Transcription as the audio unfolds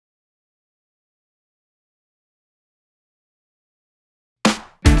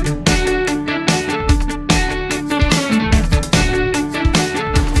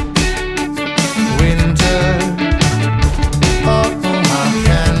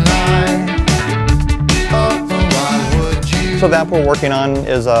So the app we're working on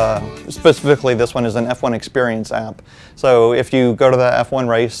is, specifically this one is an F1 experience app. So if you go to the F1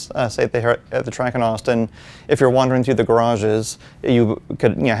 race, say at the track in Austin, if you're wandering through the garages, you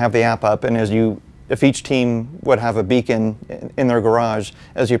could have the app up, and if each team would have a beacon in their garage,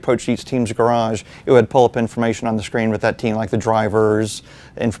 as you approach each team's garage, it would pull up information on the screen with that team, like the drivers,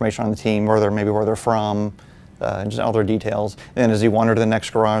 information on the team, maybe where they're from, just other details. And as you wander to the next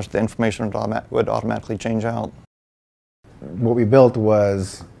garage, the information would automatically change out. What we built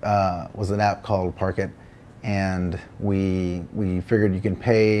was an app called Park It, and we figured you can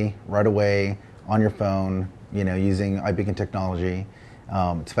pay right away on your phone, using iBeacon technology.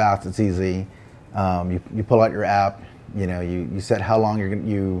 It's fast, it's easy. You pull out your app, you set how long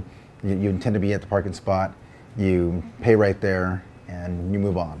you intend to be at the parking spot, you pay right there, and you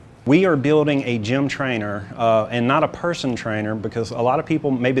move on. We are building a gym trainer and not a person trainer, because a lot of people,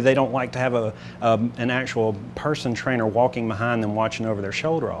 maybe they don't like to have an actual person trainer walking behind them watching over their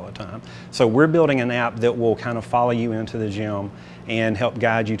shoulder all the time. So we're building an app that will kind of follow you into the gym and help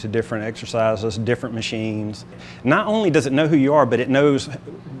guide you to different exercises, different machines. Not only does it know who you are, but it knows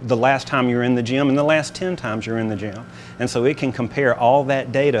the last time you were in the gym and the last 10 times you're in the gym. And so it can compare all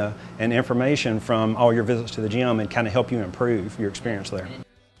that data and information from all your visits to the gym and kind of help you improve your experience there.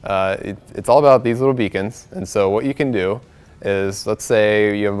 It's all about these little beacons, and so what you can do is, let's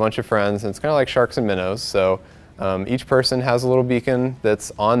say you have a bunch of friends, and it's kind of like sharks and minnows. So each person has a little beacon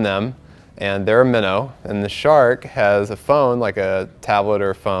that's on them, and they're a minnow, and the shark has a phone, like a tablet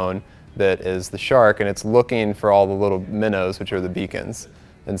or a phone, that is the shark, and it's looking for all the little minnows, which are the beacons.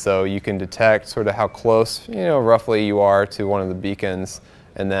 And so you can detect sort of how close, roughly you are to one of the beacons,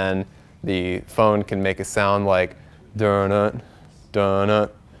 and then the phone can make a sound like dun-dun, dun-dun,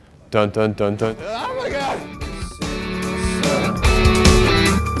 dun dun dun dun.